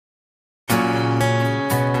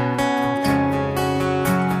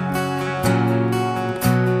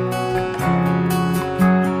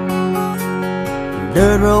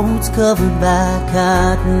roads covered by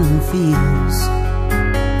cotton fields,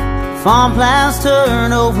 farm plows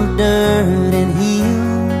turn over dirt and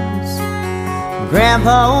hills.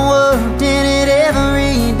 Grandpa worked in it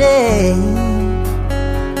every day,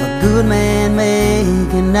 a good man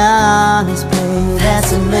making honest pay.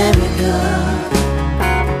 That's America.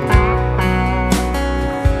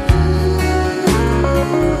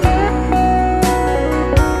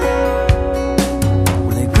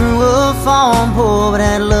 Farm poor but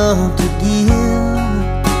had love to give.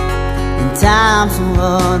 In times so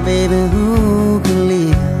hard, baby, who can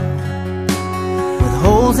live with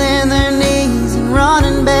holes in their knees and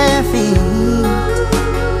running bare feet?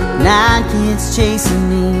 9 kids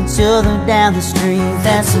chasing each other down the street.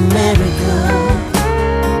 That's America.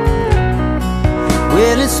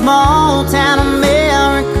 Well, it's small town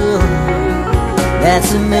America.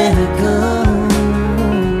 That's America.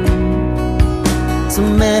 It's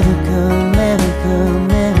America, America,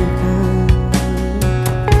 America.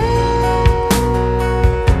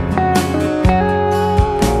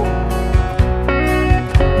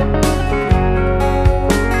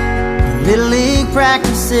 Little league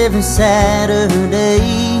practice every Saturday.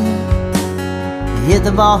 Hit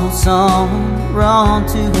the ball song, run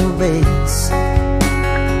to the base.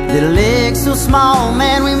 Little league so small,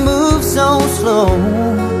 man, we move so slow.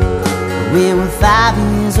 We were 5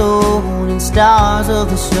 years old and stars of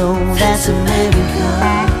the show. That's America.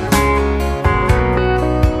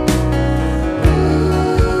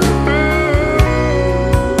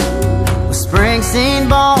 Was Springsteen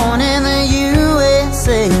born in the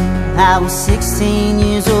USA? I was 16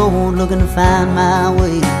 years old looking to find my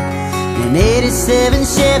way. An 87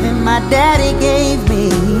 Chevy my daddy gave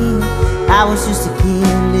me. I was just a kid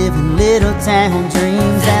living little town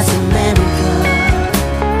dreams. That's America.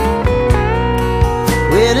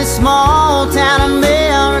 Well, it's small town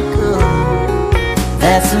America.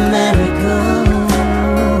 That's America.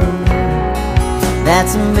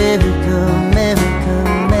 That's America, America,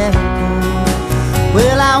 America.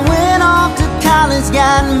 Well, I went off to college,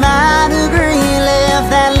 got my degree, left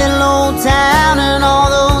that little old town and all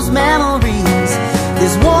those memories.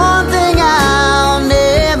 There's one thing I'll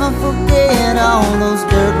never forget, all those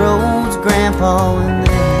dirt roads, Grandpa and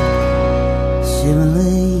that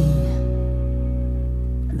Chevrolet.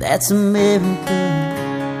 That's America.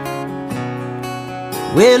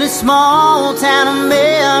 Well, it's small town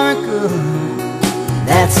America.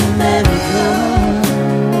 That's America.